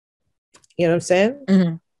 You know what I'm saying?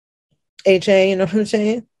 Mm-hmm. HA, you know what I'm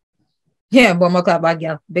saying? Yeah, but my clap back,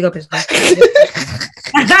 yeah. Big up his Sorry,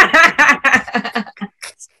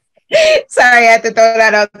 I had to throw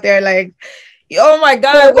that out there. Like, oh my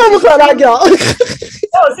God.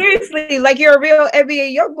 No, seriously, like you're a real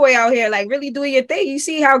NBA young boy out here, like really doing your thing. You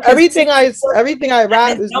see how everything I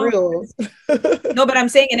rap is real. No, but I'm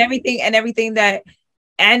saying everything that,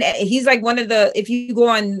 and he's like one of the, if you go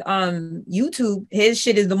on YouTube, his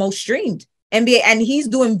shit is the most streamed. NBA, and he's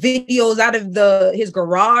doing videos out of his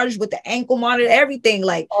garage with the ankle monitor, everything,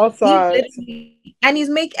 like he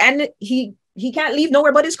can't leave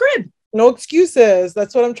nowhere but his crib. No excuses.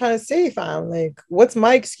 That's what I'm trying to say, fam. Like, what's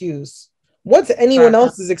my excuse? What's anyone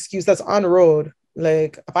else's excuse that's on the road?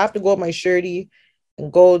 Like, if I have to go with my shirty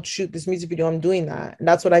and go shoot this music video, I'm doing that. And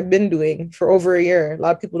that's what I've been doing for over a year. A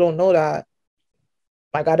lot of people don't know that.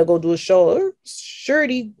 I gotta go do a show.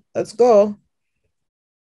 Shirty, let's go.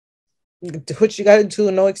 What you gotta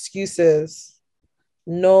do, no excuses.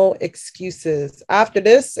 No excuses. After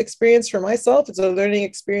this experience for myself, it's a learning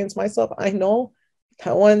experience myself. I know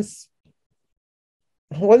that once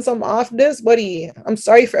I'm off this, buddy, I'm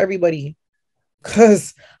sorry for everybody.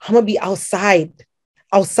 Cause I'm gonna be outside.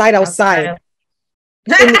 In the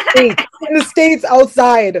States,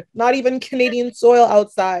 outside. Not even Canadian soil,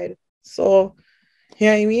 outside. So, you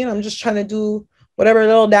know what I mean? I'm just trying to do whatever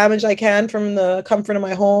little damage I can from the comfort of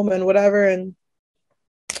my home and whatever, and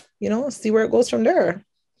you know, see where it goes from there.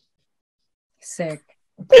 Sick.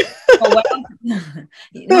 No,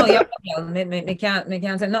 me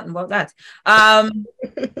can't say nothing about that.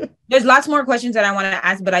 There's lots more questions that I want to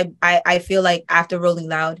ask, but I feel like after Rolling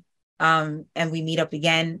Loud, and we meet up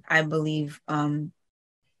again, I believe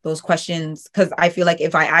those questions, because I feel like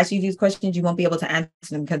if I ask you these questions, you won't be able to answer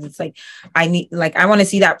them, because it's like I want to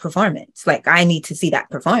see that performance. Like, I need to see that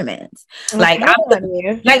performance. Okay.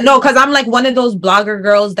 No, because I'm like one of those blogger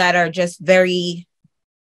girls that are just very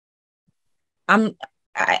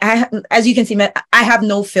I as you can see, I have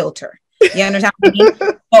no filter. You understand what I mean?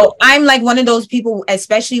 So I'm like one of those people,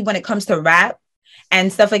 especially when it comes to rap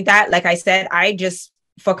and stuff like that. Like I said, I just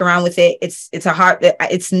fuck around with it. It's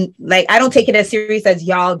like, I don't take it as serious as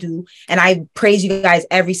y'all do, and I praise you guys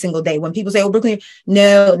every single day. When people say, oh, Brooklyn,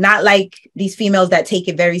 no, not like these females that take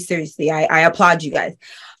it very seriously. I applaud you guys.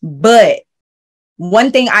 But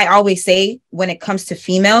one thing I always say when it comes to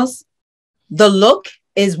females, the look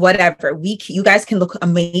is whatever. You guys can look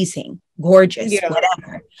amazing, gorgeous,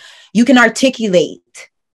 whatever. You can articulate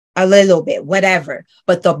a little bit, whatever.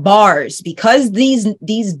 But the bars, because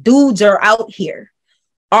these dudes are out here,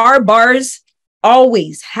 our bars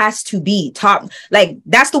always has to be top. Like,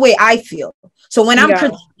 that's the way I feel. So when I'm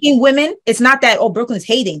critiquing women, it's not that, oh, Brooklyn's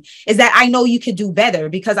hating. It's that I know you could do better,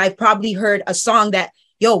 because I've probably heard a song that,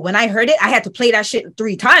 yo, when I heard it, I had to play that shit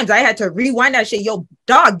 3 times. I had to rewind that shit. Yo,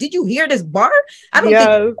 dog, did you hear this bar? I don't think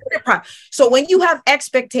you heard it. So when you have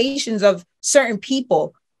expectations of certain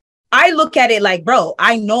people, I look at it like, bro,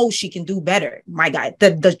 I know she can do better. My guy,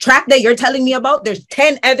 the track that you're telling me about, there's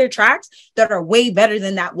 10 other tracks that are way better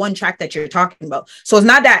than that one track that you're talking about. So it's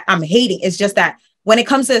not that I'm hating. It's just that when it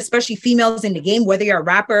comes to especially females in the game, whether you're a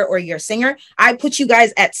rapper or you're a singer, I put you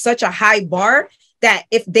guys at such a high bar that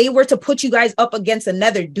if they were to put you guys up against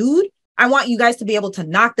another dude, I want you guys to be able to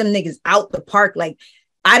knock them niggas out the park. Like,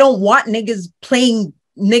 I don't want niggas playing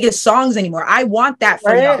niggas songs anymore. I want that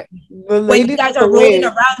for y'all. When you guys are rolling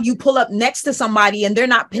around, you pull up next to somebody and they're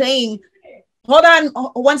not playing. Hold on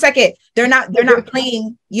 1 second. They're not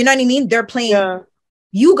playing, you know what I mean? They're playing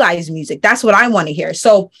you guys' music. That's what I want to hear.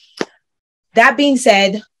 So that being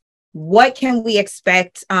said, what can we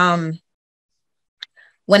expect?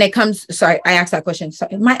 when it comes, sorry, I asked that question.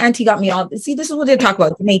 Sorry, my auntie got me all. See, this is what they talk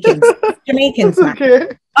about. Jamaicans. That's okay.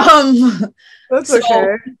 That's so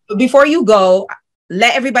okay. Before you go,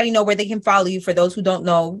 let everybody know where they can follow you. For those who don't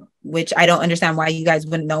know, which I don't understand why you guys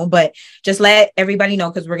wouldn't know, but just let everybody know,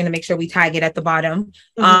 because we're gonna make sure we tag it at the bottom,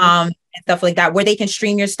 and stuff like that, where they can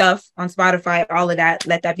stream your stuff on Spotify, all of that.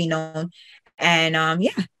 Let that be known, and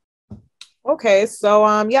yeah. Okay,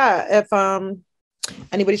 so yeah, if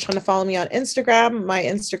anybody's trying to follow me on Instagram, my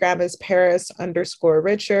Instagram is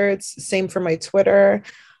Paris_Richards. Same for my Twitter.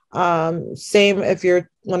 Same if you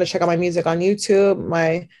want to check out my music on YouTube.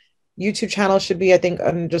 My YouTube channel should be, I think,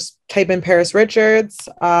 just type in Paris Richards.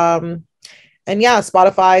 And yeah,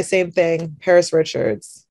 Spotify, same thing, Paris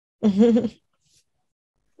Richards.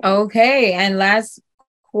 Okay, and last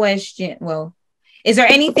question. Well, is there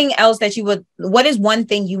anything else that what is one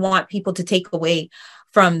thing you want people to take away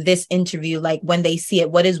from this interview? Like when they see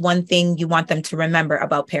it, what is one thing you want them to remember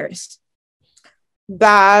about Paris?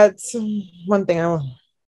 That's one thing I want.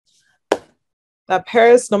 That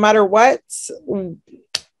Paris, no matter what,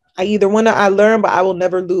 I either win or I learn, but I will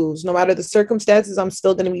never lose. No matter the circumstances, I'm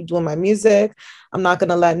still going to be doing my music. I'm not going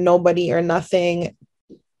to let nobody or nothing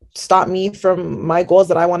stop me from my goals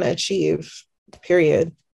that I want to achieve.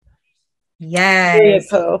 Period. Yes. Period,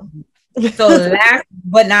 so last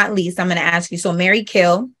but not least, I'm going to ask you. So Mary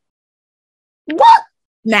Kill. What?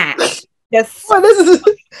 Smash. Yes. Well, this is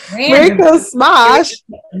Mary Kill Smash.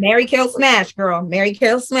 Mary Kill Smash, girl. Mary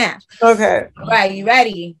Kill Smash. Okay. All right, you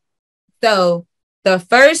ready? So the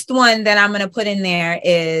first one that I'm going to put in there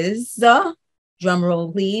is, drum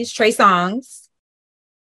roll, please, Trey Songz.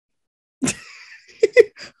 Okay,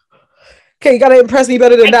 you got to impress me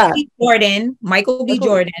better than that. Michael B.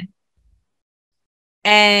 Jordan.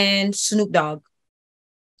 And Snoop Dogg.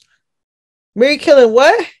 Mary Kill and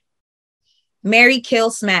what? Mary Kill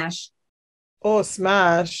Smash. Oh,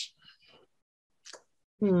 Smash.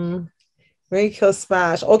 Mary Kill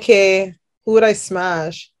Smash. Okay, who would I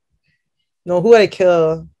smash? No, who would I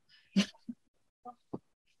kill?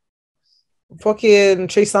 Fucking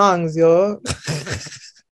Trey Songz, yo.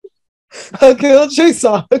 I'll kill Trey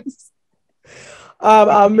Songz.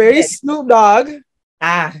 I'll marry Snoop Dogg.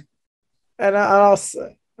 And I'll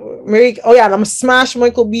marry. Oh yeah, and I'm gonna smash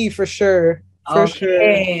Michael B for sure. For sure.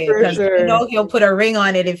 You know he'll put a ring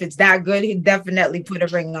on it if it's that good. He'd definitely put a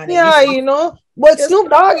ring on it. Yeah, you know. But Snoop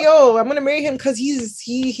Dogg, yo, I'm gonna marry him because he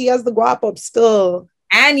has the guap up still.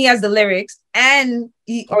 And he has the lyrics. And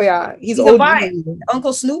he's a vibe.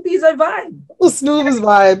 Uncle Snoopy's a vibe. Uncle Snoop is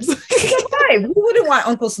vibes. He's a vibe. Who wouldn't want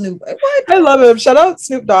Uncle Snoop? What? I love him. Shout out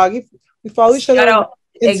Snoop Dogg. We follow each other. Shout out.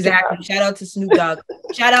 Exactly. Shout out to Snoop Dogg.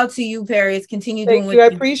 Shout out to you, Paris. Continue doing what you. I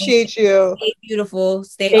appreciate you. Stay beautiful.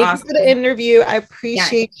 Stay awesome. Thank you for the interview. I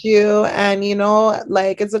appreciate you. And you know,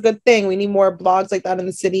 like, it's a good thing. We need more blogs like that in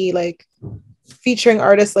the city, like featuring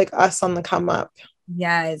artists like us on the come up.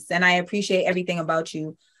 Yes, and I appreciate everything about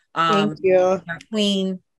you. Thank you. You're a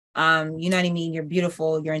queen. You know what I mean? You're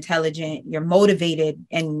beautiful, you're intelligent, you're motivated,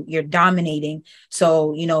 and you're dominating.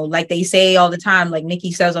 So, you know, like they say all the time, like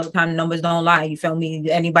Nikki says all the time, numbers don't lie. You feel me?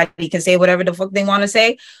 Anybody can say whatever the fuck they want to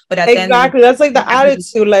say. But at exactly, that's like the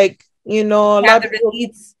attitude. Like, you know, a lot of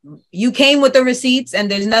receipts. You came with the receipts, and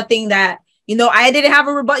there's nothing that, you know, I didn't have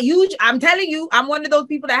a rebuttal. I'm telling you, I'm one of those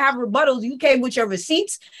people that have rebuttals. You came with your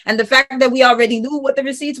receipts, and the fact that we already knew what the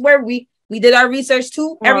receipts were, we did our research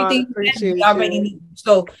too. Everything we already knew.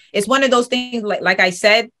 So it's one of those things. Like I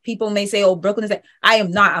said, people may say, "Oh, Brooklyn is like." I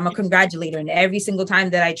am not. I'm a congratulator, and every single time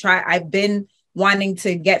that I try, I've been wanting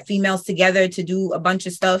to get females together to do a bunch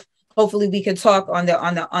of stuff. Hopefully, we can talk on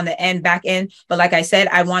the back end. But like I said,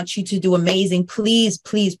 I want you to do amazing. Please,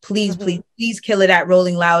 please, please, please kill it at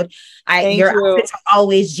Rolling Loud. Your outfits are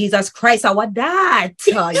always Jesus Christ. I want that.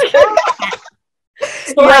 So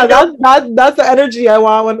yeah, that's the energy I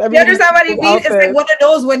want when you understand what I mean? It's like one of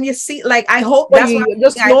those when you see, like, I hope that's why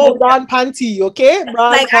just no brown panty, okay?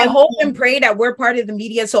 Like, I hope and pray that we're part of the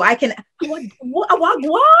media so I can what?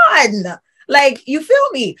 Like, you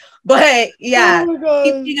feel me? But yeah,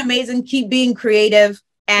 keep being amazing, keep being creative,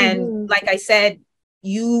 and like I said,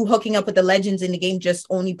 you hooking up with the legends in the game just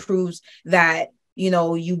only proves that, you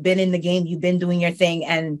know, you've been in the game, you've been doing your thing,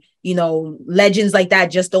 and you know, legends like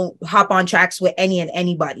that just don't hop on tracks with any and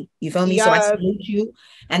anybody. You feel me? Yes. So I salute you,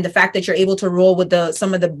 and the fact that you're able to roll with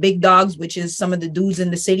some of the big dogs, which is some of the dudes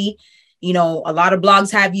in the city. You know, a lot of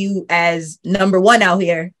blogs have you as number one out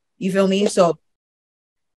here. You feel me? So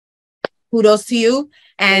kudos to you,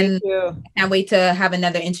 and can't wait to have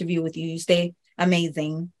another interview with you. You stay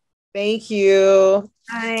amazing. Thank you.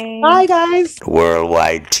 Bye, guys.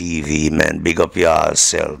 Worldwide TV, man. Big up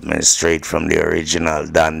yourself, man. Straight from the original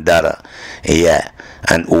Dan Dada. Yeah.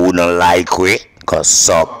 And who don't like it? Cause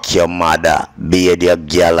suck your mother, bathe your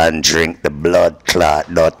girl and drink the blood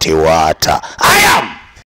clot dirty water. I am